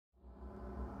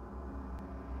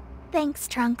Thanks,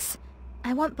 Trunks.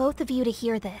 I want both of you to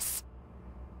hear this.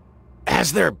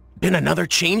 Has there been another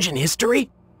change in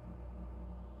history?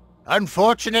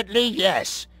 Unfortunately,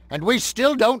 yes. And we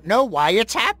still don't know why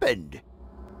it's happened.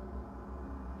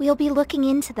 We'll be looking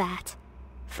into that.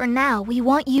 For now, we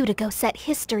want you to go set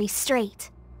history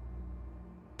straight.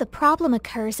 The problem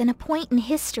occurs in a point in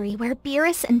history where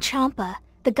Beerus and Champa,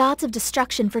 the gods of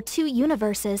destruction for 2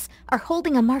 universes, are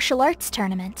holding a martial arts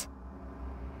tournament.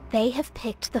 They have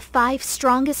picked the 5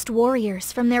 strongest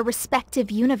warriors from their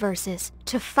respective universes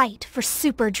to fight for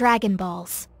Super Dragon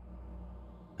Balls.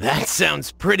 That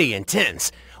sounds pretty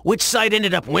intense. Which side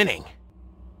ended up winning?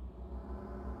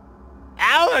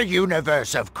 Our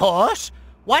universe, of course.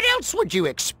 What else would you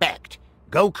expect?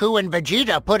 Goku and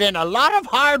Vegeta put in a lot of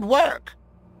hard work.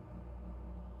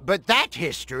 But that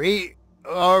history,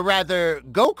 or rather,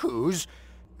 Goku's,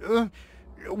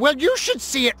 well, you should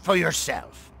see it for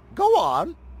yourself. Go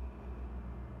on.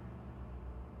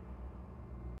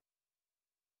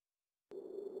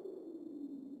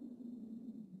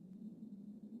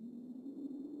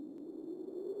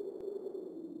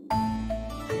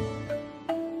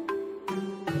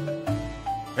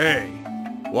 Hey,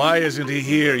 why isn't he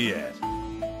here yet?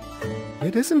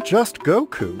 It isn't just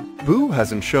Goku. Boo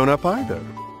hasn't shown up either.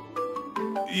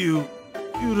 You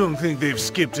don't think they've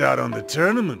skipped out on the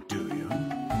tournament, do you?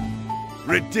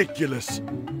 Ridiculous.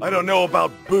 I don't know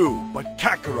about Boo, but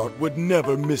Kakarot would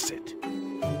never miss it.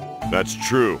 That's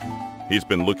true. He's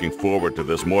been looking forward to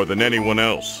this more than anyone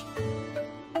else.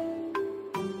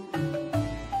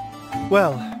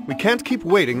 Well, we can't keep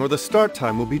waiting or the start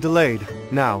time will be delayed.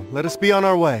 Now, let us be on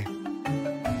our way.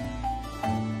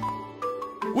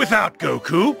 Without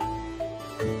Goku?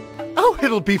 Oh,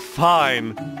 it'll be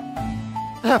fine.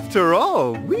 After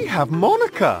all, we have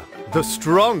Monica, the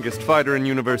strongest fighter in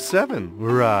Universe 7,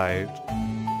 right?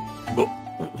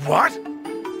 What?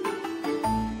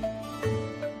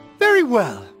 Very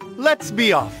well. Let's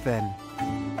be off then.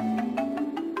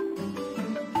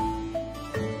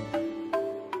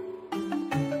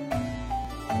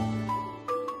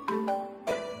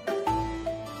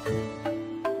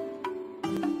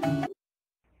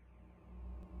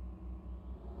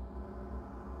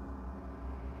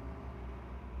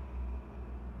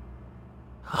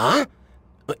 Huh?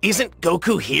 Isn't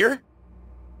Goku here?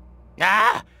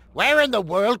 Ah, where in the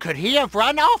world could he have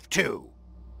run off to?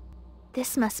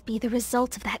 This must be the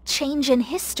result of that change in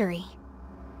history.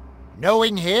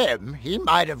 Knowing him, he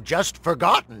might have just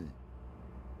forgotten.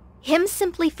 Him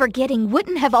simply forgetting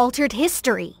wouldn't have altered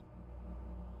history.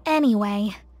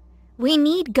 Anyway, we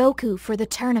need Goku for the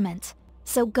tournament,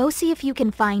 so go see if you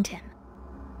can find him.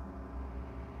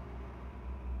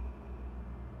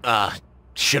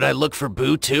 Should I look for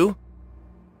Boo too?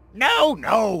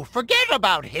 No, forget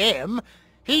about him.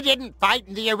 He didn't fight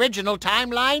in the original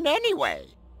timeline anyway.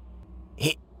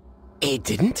 He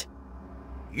didn't?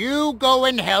 You go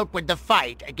and help with the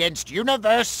fight against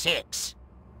Universe 6.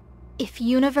 If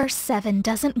Universe 7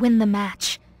 doesn't win the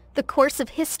match, the course of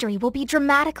history will be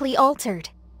dramatically altered.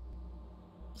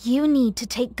 You need to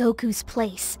take Goku's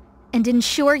place and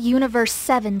ensure Universe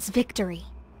 7's victory.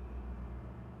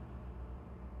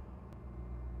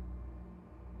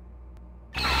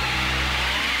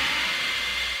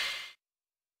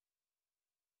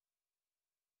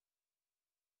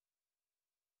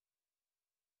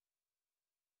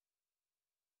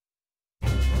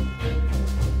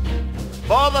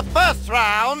 For the first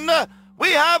round,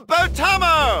 we have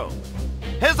Botamo.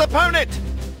 His opponent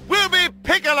will be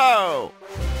Piccolo.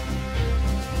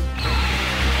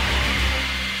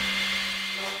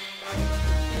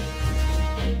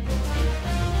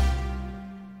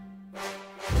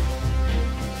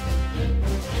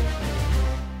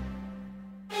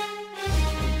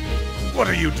 What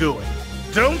are you doing?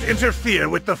 Don't interfere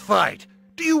with the fight.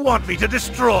 Do you want me to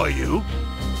destroy you?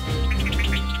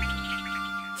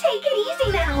 Take it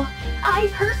easy now!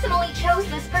 I personally chose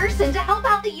this person to help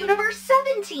out the Universe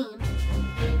 7 team!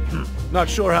 Not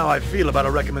sure how I feel about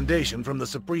a recommendation from the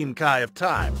Supreme Kai of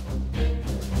Time.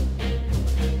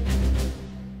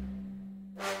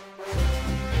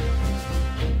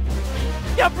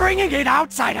 You're bringing in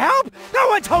outside help? No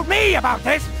one told me about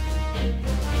this!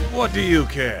 What do you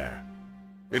care?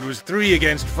 It was 3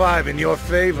 against 5 in your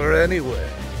favor anyway.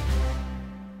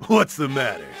 What's the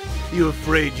matter? You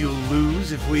afraid you'll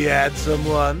lose if we add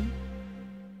someone?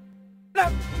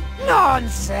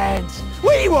 Nonsense!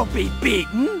 We won't be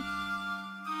beaten!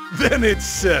 Then it's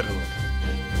settled.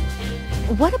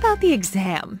 What about the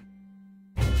exam?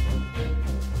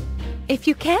 If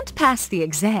you can't pass the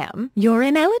exam, you're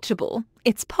ineligible.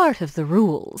 It's part of the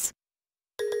rules.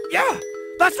 Yeah,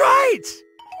 that's right!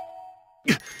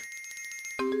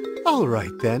 All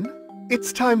right then.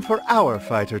 It's time for our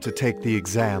fighter to take the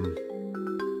exam.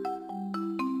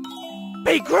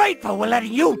 Be grateful we're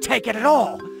letting you take it at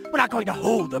all. We're not going to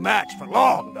hold the match for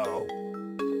long, though.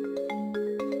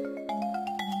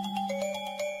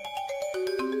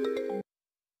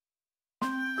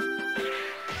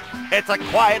 It's a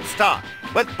quiet start,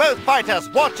 with both fighters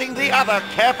watching the other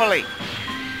carefully.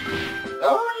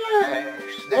 Oh yes,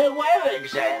 there were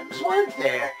exams, weren't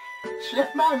there?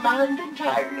 Slipped my mind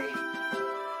entirely.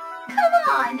 Come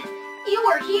on! You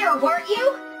were here, weren't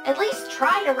you? At least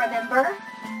try to remember.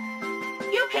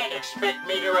 You can't expect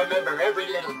me to remember every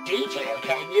little detail,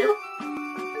 can you?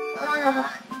 Ugh.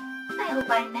 I hope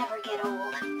I never get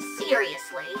old.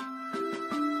 Seriously.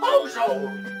 Who's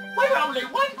old? We're only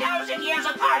 1,000 years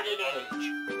apart in age.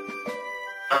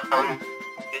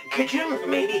 Could you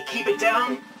maybe keep it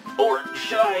down? Or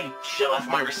should I shut off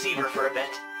my receiver for a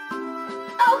bit?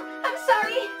 Oh, I'm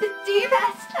sorry. Do your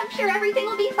best. I'm sure everything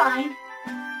will be fine.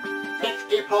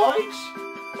 50 points?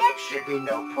 That should be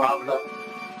no problem.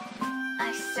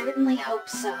 I certainly hope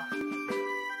so.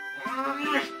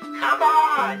 Come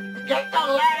on! Get the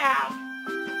lead out!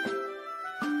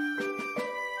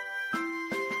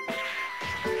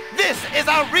 This is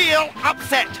a real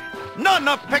upset. None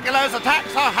of Piccolo's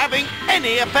attacks are having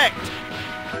any effect.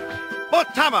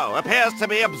 Otamo appears to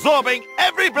be absorbing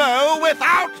every blow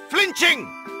without flinching.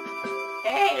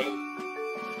 Hey,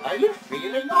 are you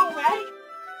feeling all right?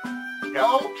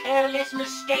 No careless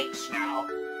mistakes now.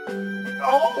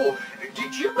 Oh,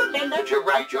 did you remember to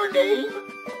write your name?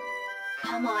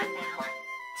 Come on now.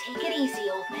 Take it easy,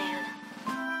 old man.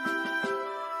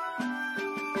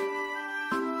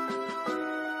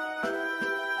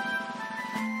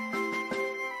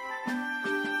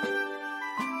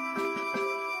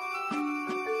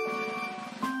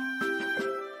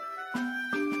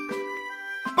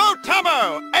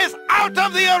 Otamo is out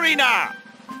of the arena.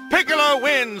 Piccolo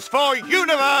wins for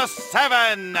Xenoverse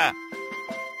 7.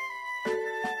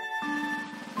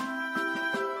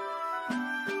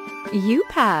 You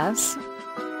pass.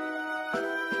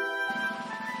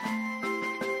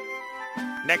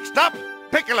 Next up,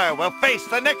 Piccolo will face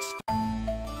the next...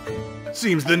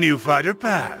 Seems the new fighter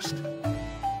passed.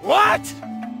 What?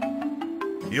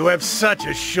 You have such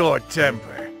a short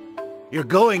temper. You're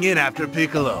going in after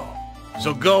Piccolo,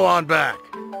 so go on back.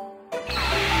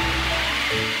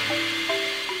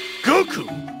 Goku!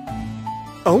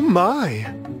 Oh my!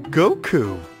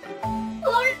 Goku!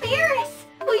 Lord Beerus!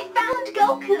 We found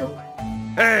Goku!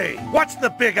 Hey, what's the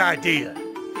big idea?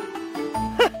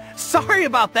 Sorry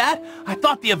about that. I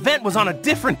thought the event was on a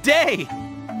different day.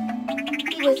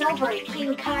 He was over at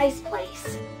King Kai's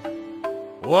place.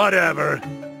 Whatever.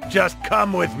 Just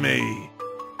come with me.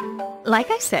 Like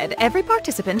I said, every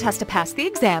participant has to pass the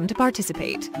exam to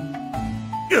participate.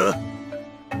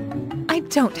 I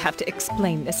don't have to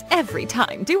explain this every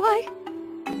time, do I?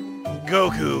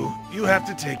 Goku, you have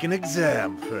to take an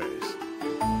exam first.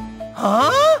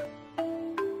 Huh?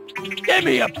 Give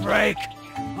me a break.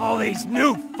 All these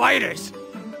new fighters.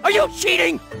 Are you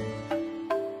cheating?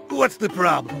 What's the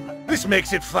problem? This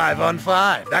makes it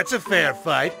 5-on-5. That's a fair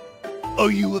fight.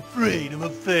 Are you afraid of a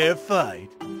fair fight?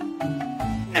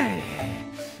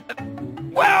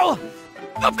 Well,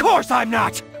 of course I'm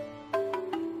not.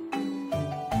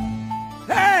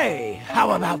 Hey,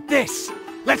 how about this?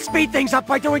 Let's speed things up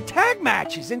by doing tag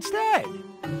matches instead.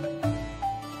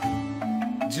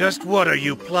 Just what are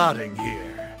you plotting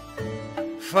here?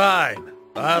 Fine,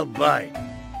 I'll bite.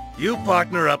 You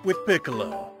partner up with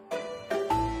Piccolo.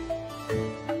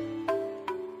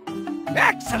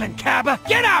 Excellent, Cabba!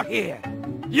 Get out here!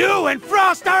 You and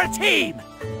Frost are a team!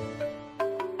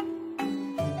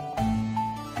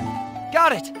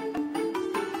 Got it!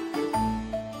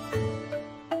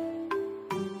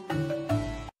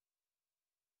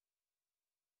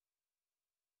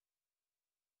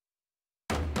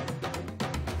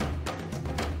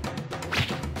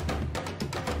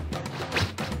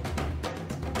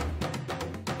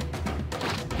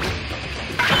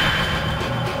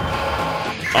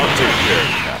 I'll take care of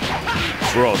that.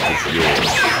 Frost is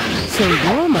yours. So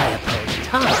you're my opponent,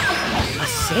 huh? A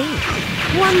saint.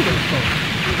 Wonderful.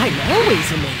 I'm always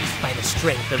amazed by the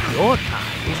strength of your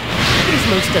kind. It is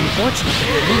most unfortunate that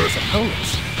we lose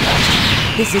opponents.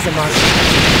 This is a martial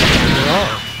art after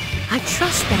all. I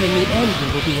trust that in the end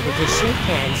we will be able to shake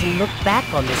hands and look back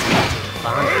on this match with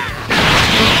fondly.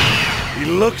 He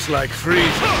looks like Frieza,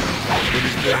 but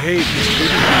his behavior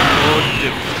couldn't be more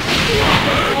different.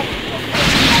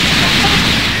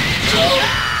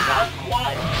 Not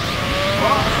quite.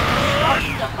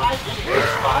 Starting to fight his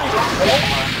final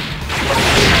form.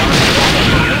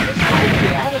 He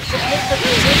had a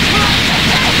significant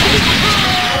impact.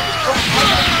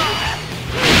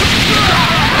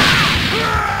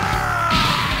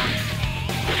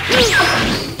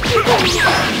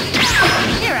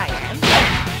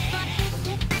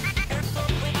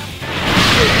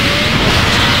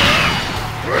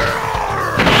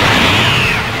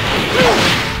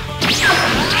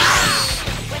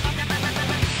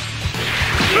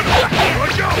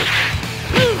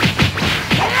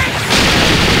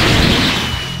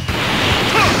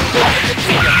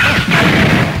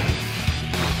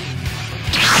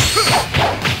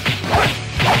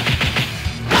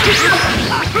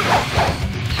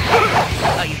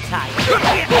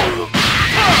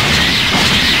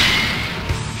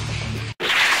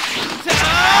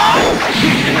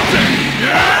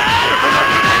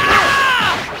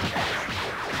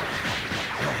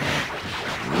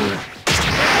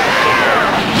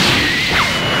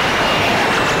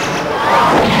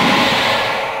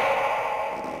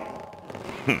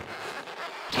 Cheating!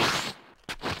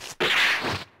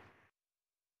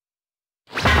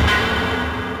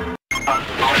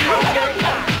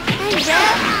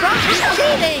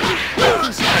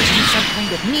 He's carrying some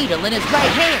kind of needle in his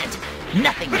right hand.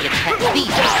 Nothing gets past these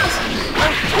eyes.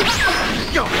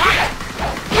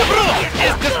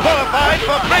 Is disqualified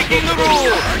for breaking the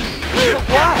rules!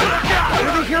 Why?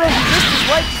 You're the hero who risked his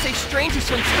life to save strangers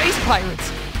from space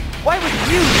pirates. Why would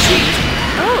you cheat?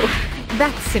 Oh,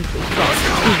 that's simply false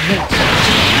to nature.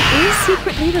 He is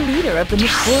secretly the leader of the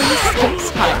notorious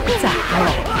space pirates after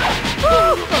all.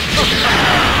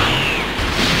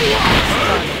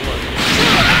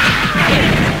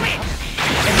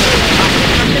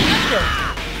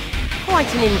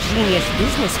 Quite an ingenious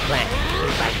business plan,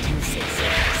 if I do say so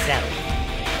myself.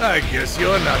 I guess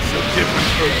you're not so different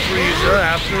from Frieza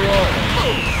after all.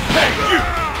 Hey, you!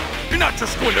 You're not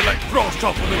just going to let Frost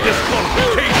off with a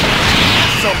disqualification!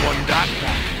 Someone that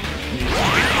bad needs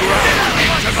to be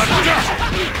ground into the dust!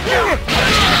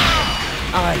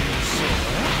 Are you sure?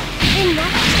 In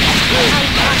that case, I'll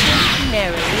pass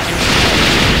merrily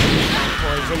and my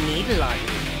poison needle on you.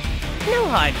 No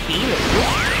hard feelings.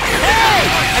 Hey!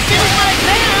 I finished my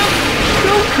exam!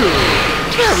 Goku!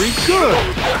 Very good!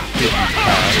 Did you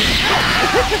pass?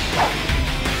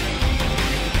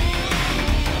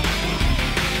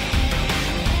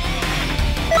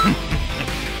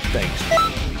 Thanks.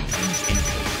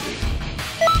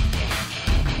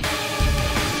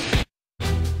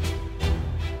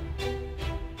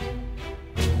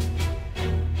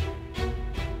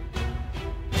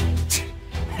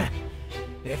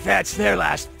 If that's their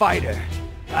last fighter,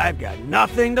 I've got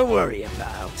nothing to worry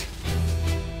about.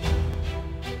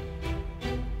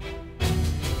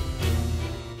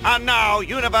 And now,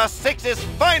 Universe 6's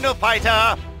final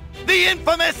fighter, the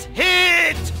infamous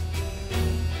Hit!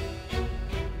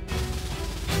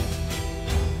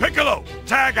 Piccolo,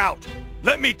 tag out!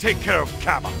 Let me take care of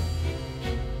Kama.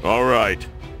 All right.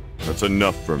 That's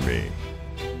enough for me.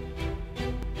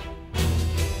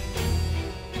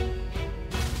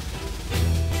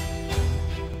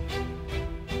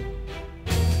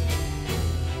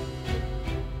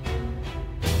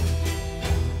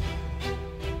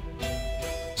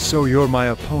 So you're my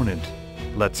opponent.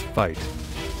 Let's fight.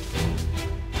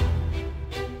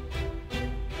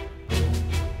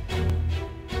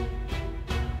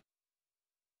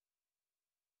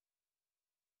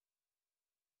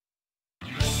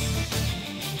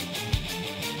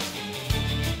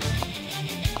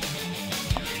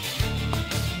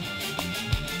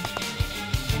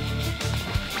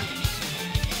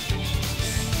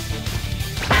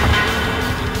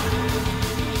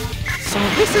 So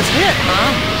this is it,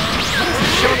 huh? He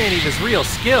hasn't shown any of his real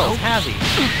skills, has he?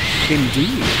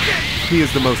 Indeed. He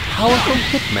is the most powerful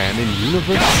hitman in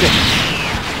Universe 6.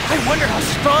 I wonder how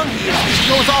strong he is when he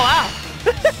goes all out.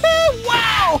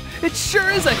 Wow! It sure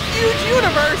is a huge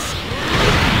universe!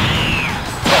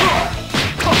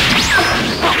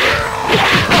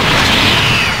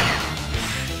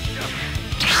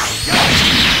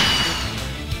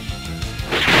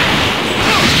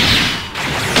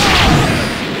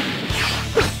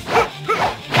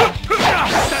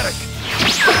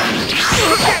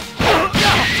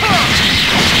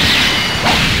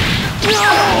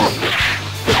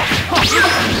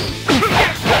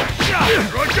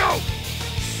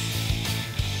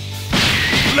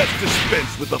 Let's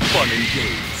dispense with the fun and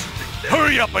games.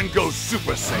 Hurry up and go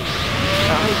Super Saiyan.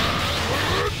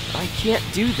 I can't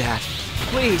do that.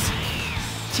 Please,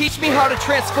 teach me how to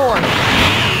transform. I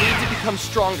need to become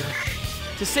stronger.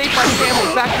 To save my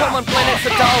family back home on planet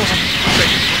Sadala.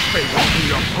 Begging for favor from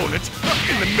your opponent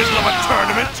in the middle of a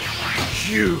tournament?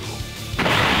 You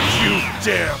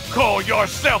dare call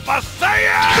yourself a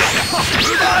Saiyan?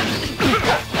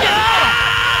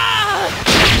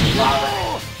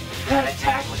 That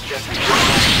attack was just...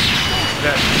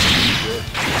 That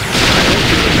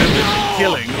remember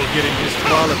killing will get him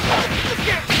disqualified.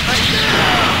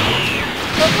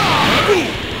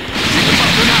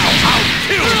 I'll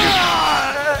kill you!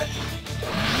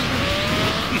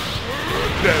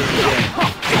 Very well.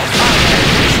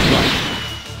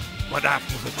 But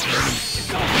after the tournament,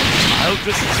 I'll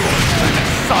destroy Planet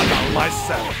Saga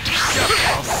myself.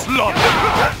 I'll slaughter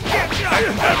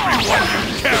everyone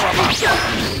you care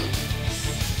about.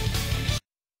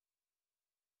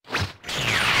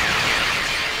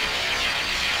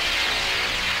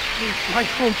 My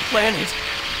home planet.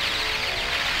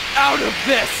 Out of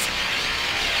this!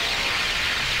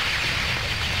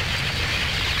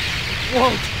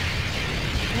 Won't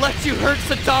let you hurt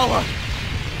Sadala!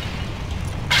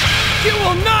 You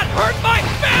will not hurt my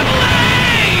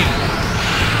family!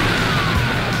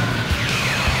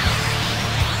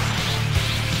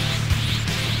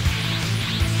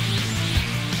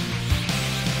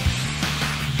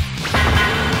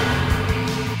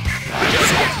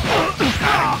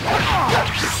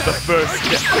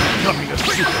 becoming a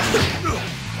superstar.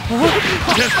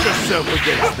 Test yourself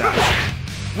against that.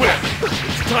 Well,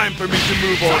 it's time for me to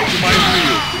move on to my real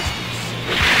business.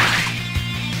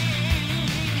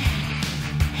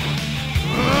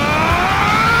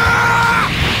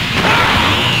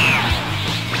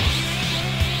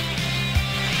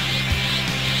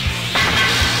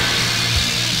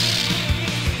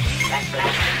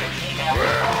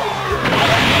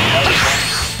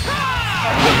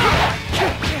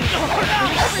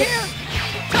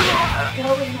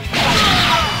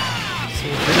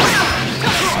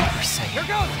 Super Saiyan.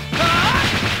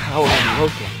 Power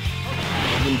unbroken.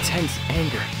 Intense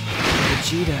anger.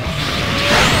 Vegeta. I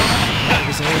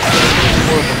was always saying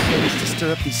horrible things to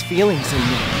stir up these feelings in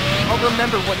me. I'll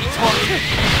remember what he taught me.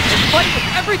 And fight with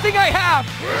everything I have!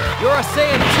 You're a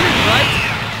Saiyan too, right?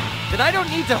 Then I don't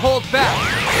need to hold back.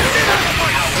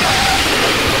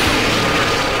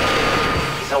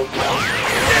 So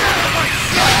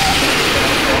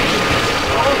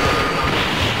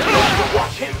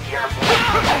watch him carefully.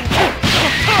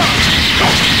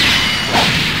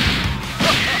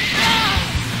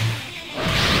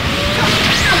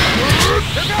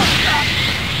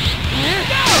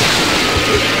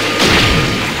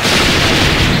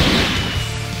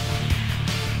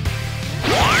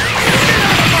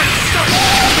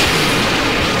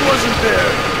 Wasn't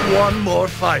there one more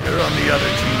fighter on the other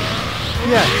team?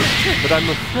 Yes, but I'm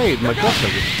afraid Magoka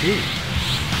withdrew.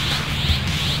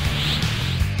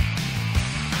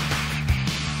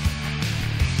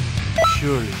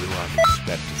 Surely you aren't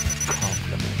expecting a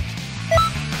compliment.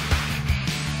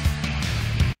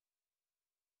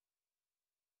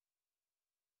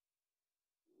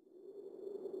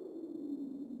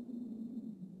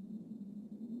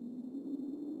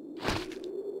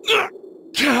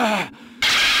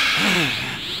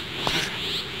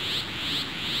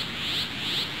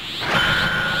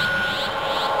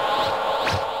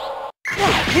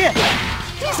 Here!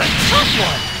 He's a tough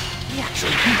one! He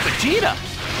actually beat Vegeta!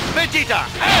 Vegeta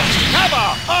and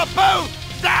Kaba are both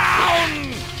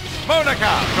down!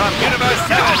 Monica from Universe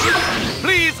 7,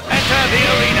 please enter the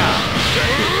arena!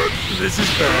 This is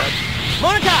bad.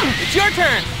 Monica, it's your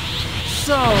turn!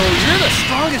 So, you're the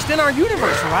strongest in our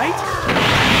universe, right?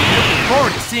 Looking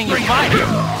forward to seeing you fight!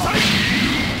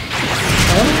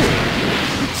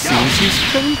 Oh, it seems he's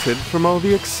fainted from all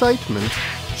the excitement.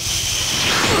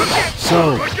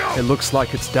 So, it looks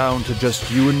like it's down to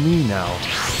just you and me now.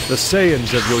 The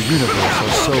Saiyans of your universe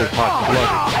are so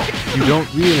hot-blooded, you don't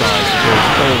realize that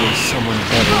there's always someone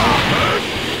better out.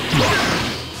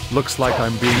 Looks like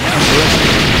I'm being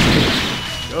underestimated.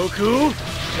 Goku,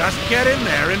 just get in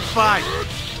there and fight.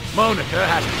 Monica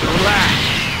has to go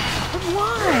last. But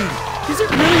why? Is it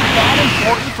really that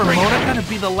important for Monica to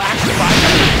be the last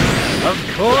fighter? Of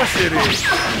course it is.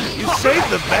 You save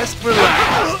the best for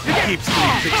last. It keeps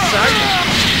things exciting.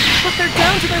 But they're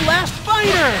down to their last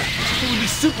fighter! It would be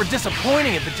super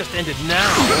disappointing if it just ended now.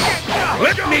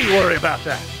 Let me worry about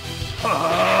that.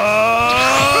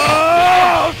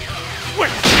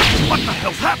 Wait, what the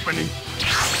hell's happening?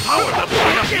 How are the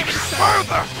fight even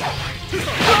further?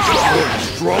 Growing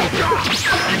stronger.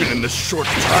 Even in this short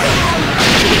time,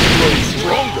 actually grows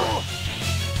stronger.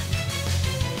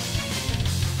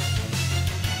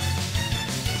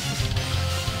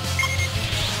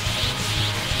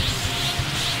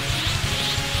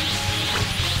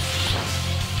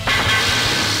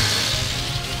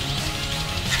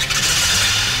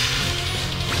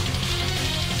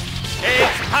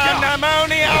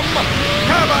 Pandemonium!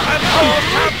 Kaba and Hulk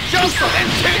have jumped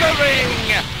into the ring!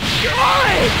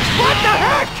 Oi! What the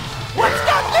heck? What's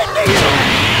gotten into you?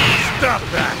 Stop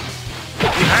that!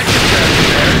 You had your turn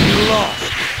there and you lost.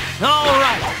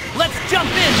 Alright, let's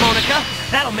jump in, Monica.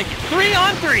 That'll make it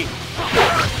 3-on-3.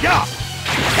 Yeah!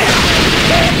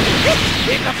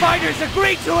 If the fighters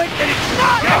agree to it, then it's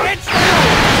not against you!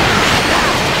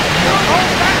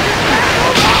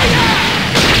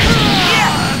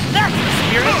 Yeah! That's the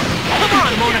spirit! Come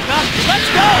on, Monica! Let's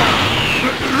go!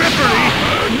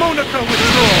 Referee, Monica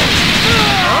withdraws.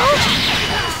 Huh?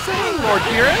 Saying, Lord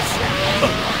Beerus?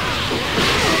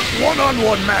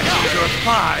 One-on-one matches are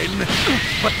fine,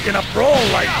 but in a brawl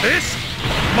like this,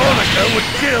 Monica would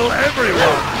kill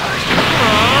everyone.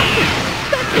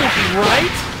 That can't be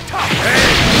right. Hey,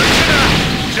 listen up!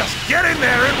 Just get in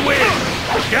there and win.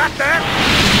 Got that?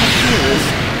 Beerus,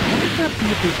 wouldn't that be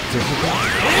a bit difficult?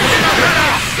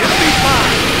 It'll be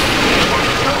fine.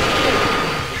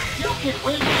 You can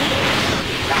win here.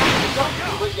 Don't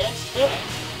go against him.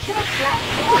 Just like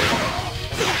normal.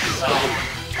 So,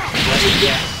 what do you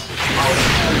guess?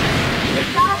 You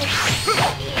got it.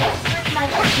 It's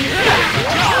like a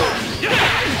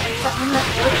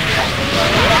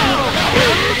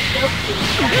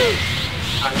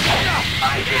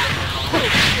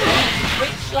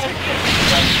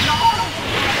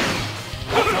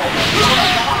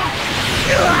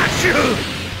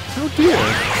Oh dear,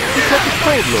 you got the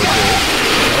cold, Lord Dale.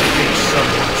 I think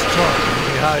someone's talking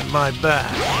behind my back.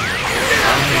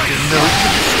 I'll make a note to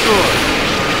destroy it.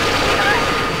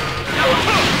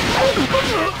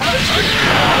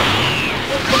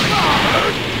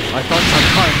 I thought my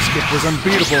time skip was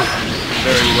unbeatable.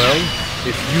 Very well.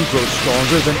 If you grow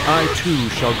stronger, then I too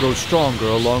shall grow stronger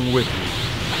along with you.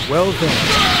 Well then,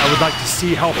 I would like to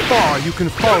see how far you can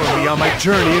follow me on my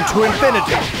journey into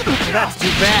infinity. That's too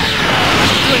bad.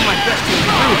 I'm doing my best to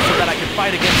improve so that I can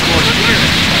fight against Lord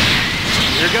Beerus.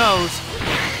 Here goes.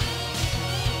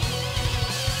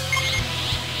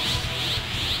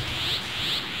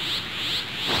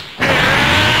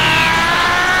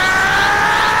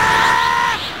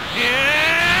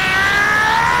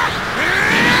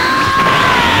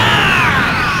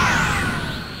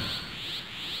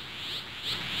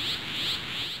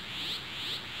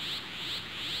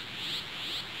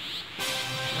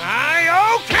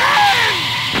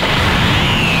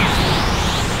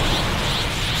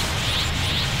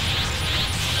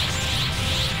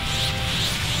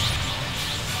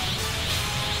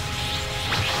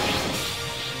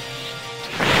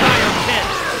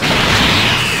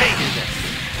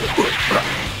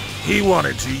 He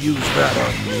wanted to use that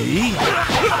on me?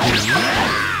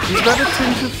 Is that a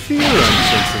tinge of fear I'm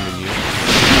sensing in you?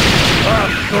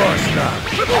 Of course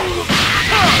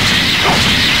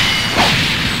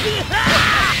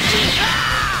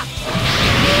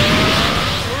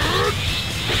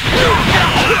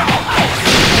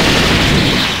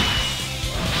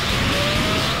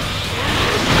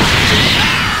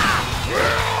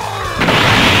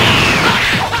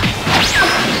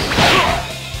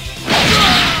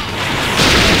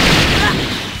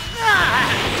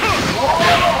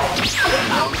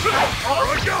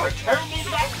Return me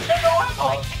back to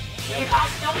normal. You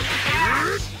have no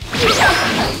chance.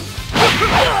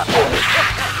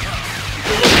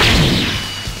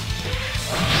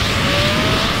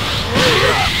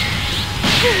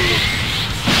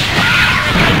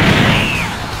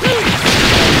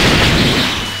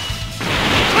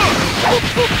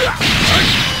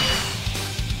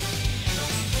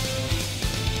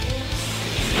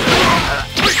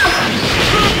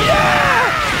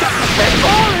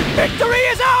 Victory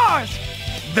is ours!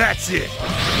 That's it.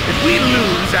 If we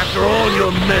lose after all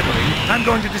your meddling, I'm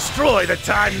going to destroy the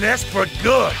Time Nest for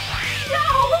good.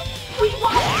 No! We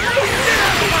won't lose!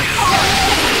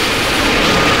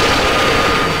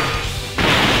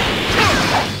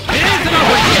 It isn't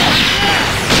over yet!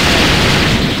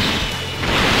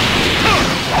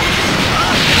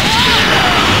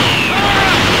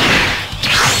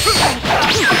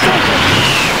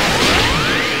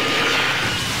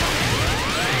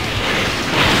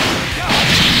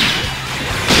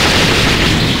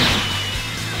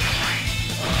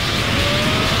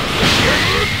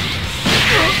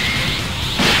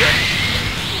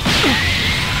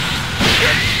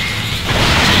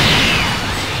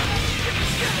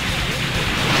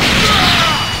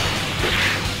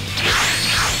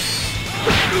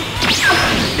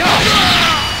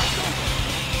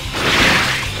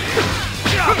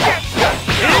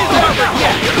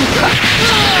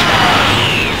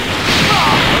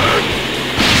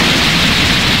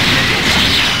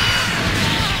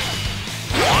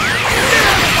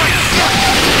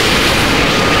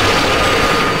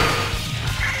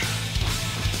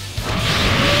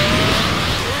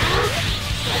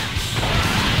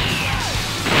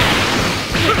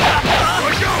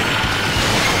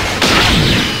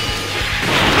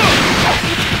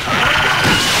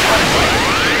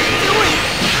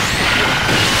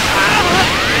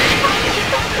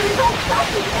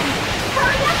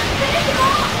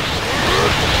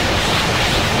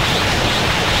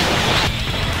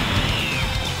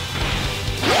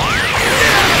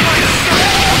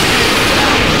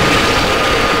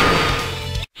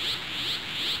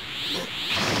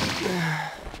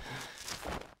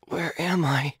 Where am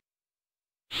I?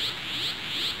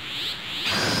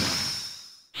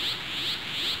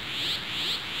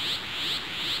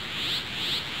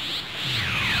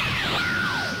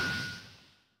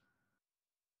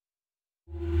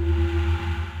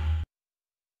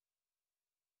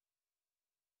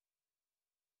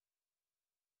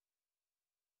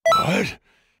 What?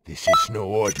 This is no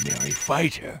ordinary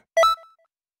fighter.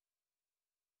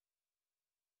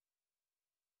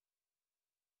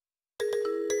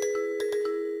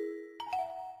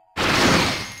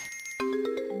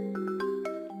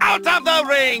 Out of the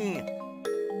ring!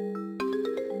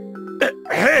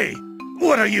 Hey!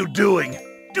 What are you doing?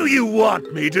 Do you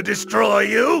want me to destroy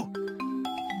you?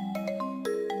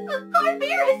 Lord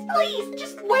Beerus, please,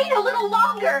 just wait a little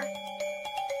longer.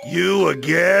 You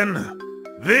again?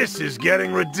 This is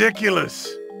getting ridiculous.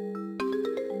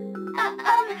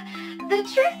 The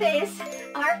truth is,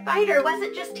 our fighter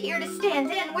wasn't just here to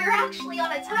stand in. We're actually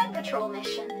on a time patrol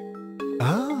mission.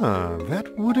 Ah,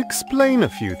 that would explain a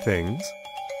few things.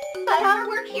 But our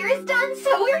work here is done,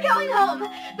 so we're going home.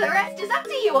 The rest is up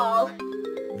to you all.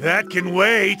 That can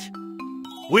wait.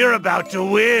 We're about to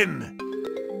win.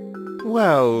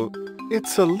 Well,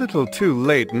 it's a little too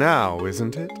late now,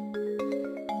 isn't it?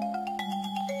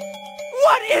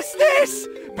 What is this?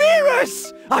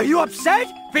 Beerus! Are you upset?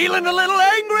 Feeling a little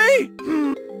angry?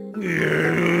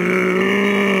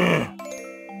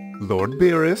 Lord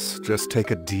Beerus, just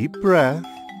take a deep breath.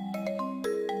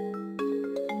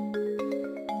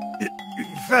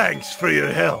 Thanks for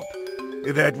your help.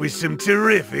 That was some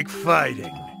terrific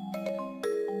fighting.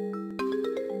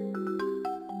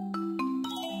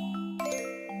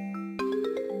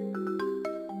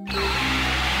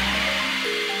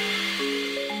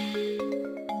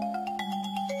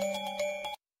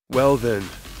 Well then,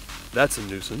 that's a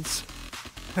nuisance.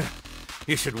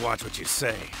 You should watch what you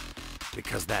say,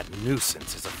 because that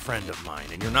nuisance is a friend of mine,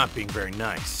 and you're not being very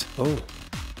nice. Oh,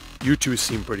 you two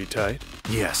seem pretty tight.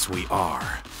 Yes, we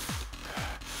are.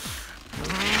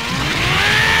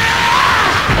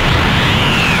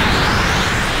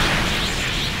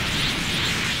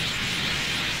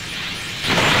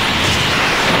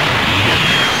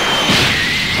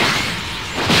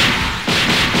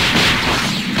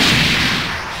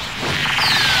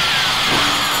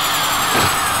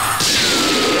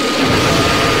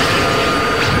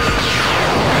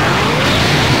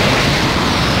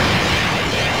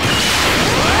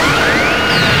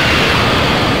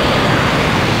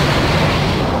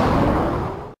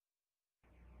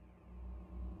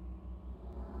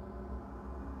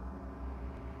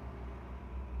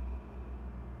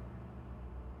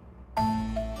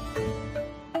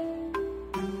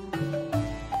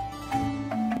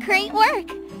 Great work!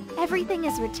 Everything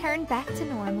is returned back to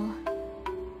normal.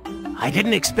 I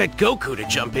didn't expect Goku to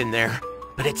jump in there,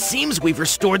 but it seems we've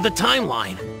restored the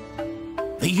timeline.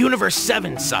 The Universe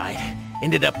 7 side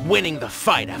ended up winning the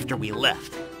fight after we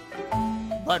left.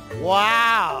 But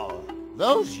wow!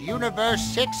 Those Universe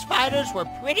 6 fighters were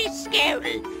pretty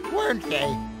scary, weren't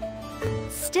they?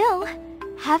 Still,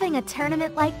 having a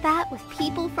tournament like that with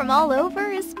people from all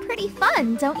over is pretty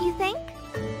fun, don't you think?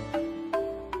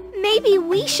 Maybe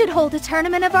we should hold a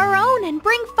tournament of our own and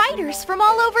bring fighters from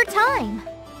all over time.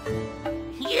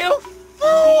 You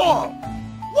fool!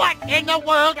 What in the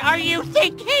world are you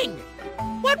thinking?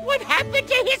 What would happen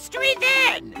to history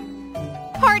then?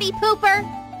 Party pooper!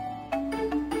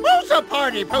 Who's a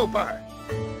party pooper?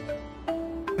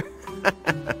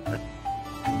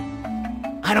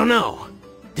 I don't know.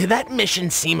 Did that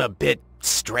mission seem a bit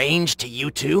strange to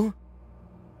you two?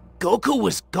 Goku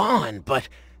was gone, but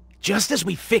just as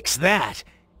we fixed that,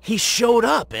 he showed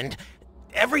up and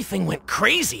everything went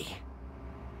crazy.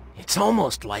 It's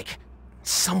almost like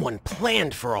someone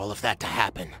planned for all of that to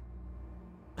happen.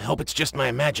 I hope it's just my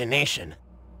imagination.